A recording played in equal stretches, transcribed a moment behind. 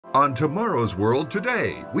On Tomorrow's World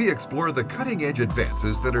Today, we explore the cutting-edge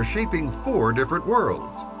advances that are shaping 4 different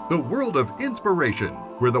worlds. The world of inspiration,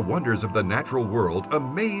 where the wonders of the natural world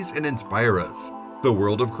amaze and inspire us. The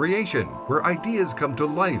world of creation, where ideas come to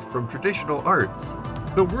life from traditional arts.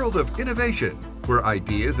 The world of innovation, where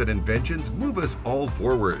ideas and inventions move us all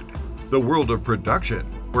forward. The world of production,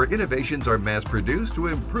 where innovations are mass-produced to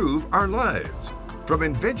improve our lives. From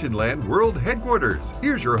Inventionland World Headquarters,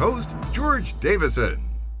 here's your host, George Davison.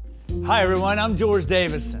 Hi everyone, I'm George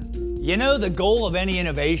Davison. You know, the goal of any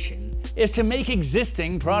innovation is to make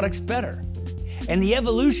existing products better. And the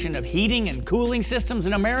evolution of heating and cooling systems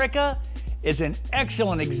in America is an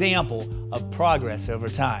excellent example of progress over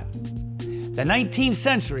time. The 19th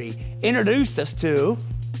century introduced us to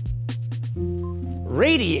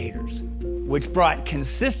radiators, which brought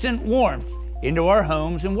consistent warmth into our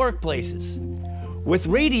homes and workplaces. With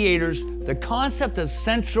radiators, the concept of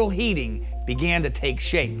central heating began to take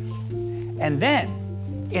shape. And then,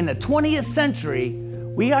 in the 20th century,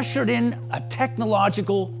 we ushered in a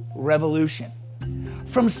technological revolution.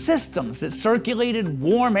 From systems that circulated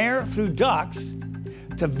warm air through ducts,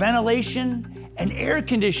 to ventilation and air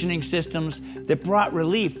conditioning systems that brought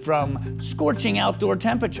relief from scorching outdoor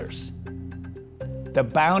temperatures. The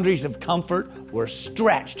boundaries of comfort were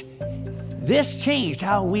stretched. This changed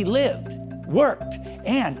how we lived, worked,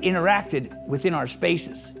 and interacted within our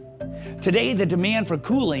spaces. Today, the demand for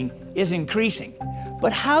cooling is increasing.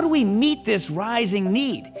 But how do we meet this rising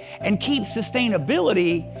need and keep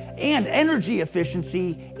sustainability and energy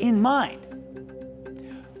efficiency in mind?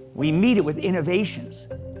 We meet it with innovations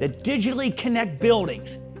that digitally connect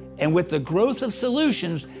buildings and with the growth of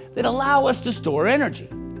solutions that allow us to store energy.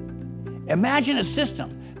 Imagine a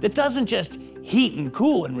system that doesn't just heat and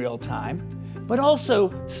cool in real time, but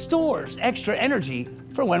also stores extra energy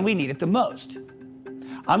for when we need it the most.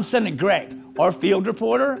 I'm sending Greg, our field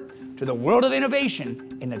reporter, to the world of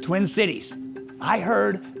innovation in the Twin Cities. I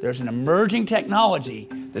heard there's an emerging technology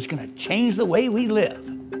that's going to change the way we live.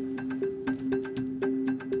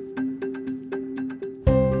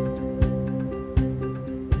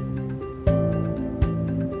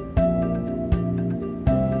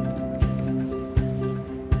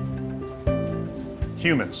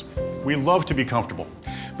 Humans, we love to be comfortable.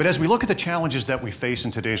 But as we look at the challenges that we face in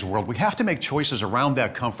today's world, we have to make choices around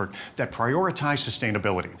that comfort that prioritize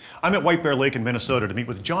sustainability. I'm at White Bear Lake in Minnesota to meet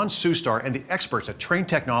with John Sustar and the experts at Trane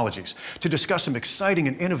Technologies to discuss some exciting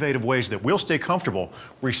and innovative ways that we'll stay comfortable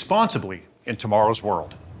responsibly in tomorrow's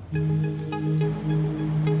world.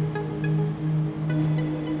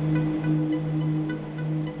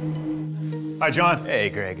 Hi, John. Hey,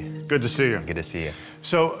 Greg. Good to see you. Good to see you.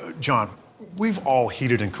 So, John, we've all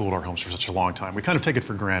heated and cooled our homes for such a long time. We kind of take it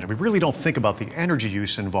for granted. We really don't think about the energy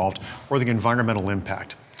use involved or the environmental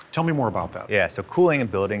impact. Tell me more about that. Yeah, so cooling in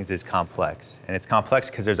buildings is complex. And it's complex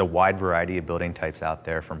because there's a wide variety of building types out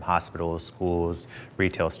there, from hospitals, schools,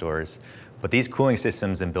 retail stores. But these cooling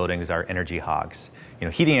systems in buildings are energy hogs. You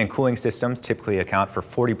know, heating and cooling systems typically account for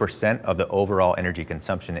 40% of the overall energy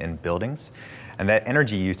consumption in buildings. And that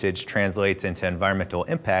energy usage translates into environmental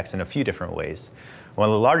impacts in a few different ways. One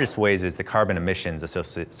of the largest ways is the carbon emissions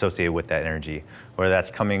associated with that energy, whether that's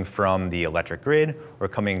coming from the electric grid or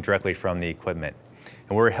coming directly from the equipment.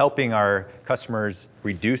 And we're helping our customers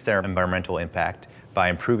reduce their environmental impact by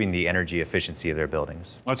improving the energy efficiency of their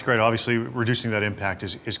buildings. That's great. Obviously, reducing that impact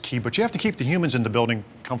is key, but you have to keep the humans in the building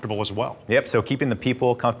comfortable as well. Yep, so keeping the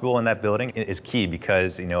people comfortable in that building is key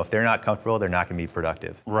because, you know, if they're not comfortable, they're not going to be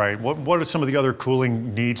productive. Right. What are some of the other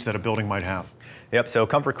cooling needs that a building might have? Yep, so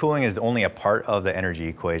comfort cooling is only a part of the energy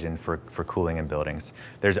equation for cooling in buildings.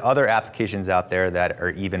 There's other applications out there that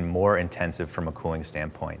are even more intensive from a cooling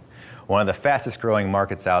standpoint. One of the fastest growing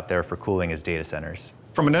markets out there for cooling is data centers.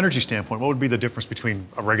 From an energy standpoint, what would be the difference between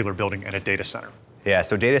a regular building and a data center? Yeah,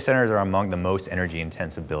 so data centers are among the most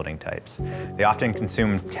energy-intensive building types. They often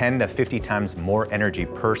consume 10 to 50 times more energy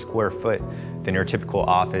per square foot than your typical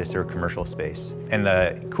office or commercial space. And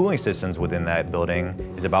the cooling systems within that building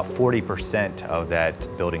is about 40% of that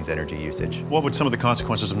building's energy usage. What would some of the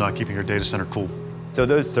consequences of not keeping your data center cool? So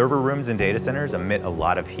those server rooms in data centers emit a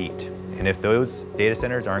lot of heat. And if those data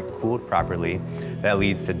centers aren't cooled properly, that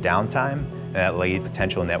leads to downtime and that leads to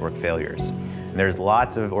potential network failures. And there's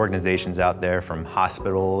lots of organizations out there, from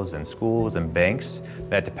hospitals and schools and banks,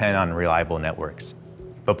 that depend on reliable networks.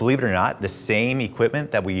 But believe it or not, the same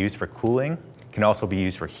equipment that we use for cooling can also be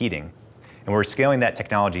used for heating. And we're scaling that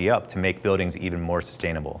technology up to make buildings even more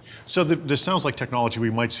sustainable. So this sounds like technology we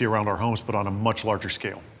might see around our homes, but on a much larger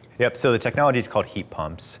scale. Yep, so the technology is called heat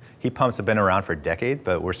pumps. Heat pumps have been around for decades,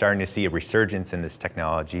 but we're starting to see a resurgence in this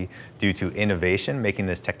technology due to innovation, making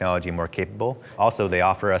this technology more capable. Also, they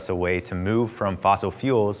offer us a way to move from fossil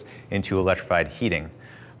fuels into electrified heating.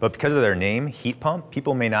 But because of their name, heat pump,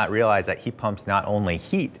 people may not realize that heat pumps not only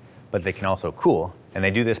heat, but they can also cool. And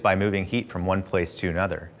they do this by moving heat from one place to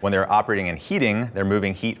another. When they're operating in heating, they're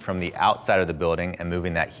moving heat from the outside of the building and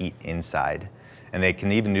moving that heat inside. And they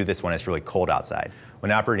can even do this when it's really cold outside.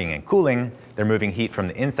 When operating in cooling, they're moving heat from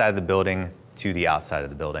the inside of the building to the outside of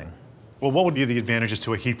the building. Well, what would be the advantages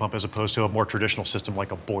to a heat pump as opposed to a more traditional system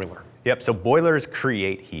like a boiler? Yep, so boilers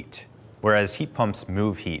create heat, whereas heat pumps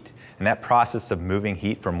move heat. And that process of moving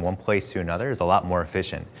heat from one place to another is a lot more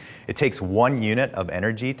efficient. It takes 1 unit of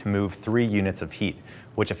energy to move 3 units of heat,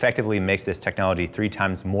 which effectively makes this technology 3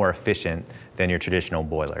 times more efficient than your traditional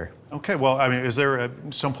boiler. Okay, well, I mean, is there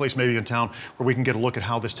someplace maybe in town where we can get a look at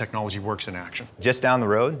how this technology works in action? Just down the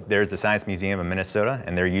road, there's the Science Museum of Minnesota,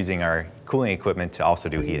 and they're using our cooling equipment to also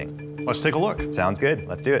do heating. Let's take a look. Sounds good,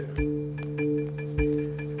 let's do it.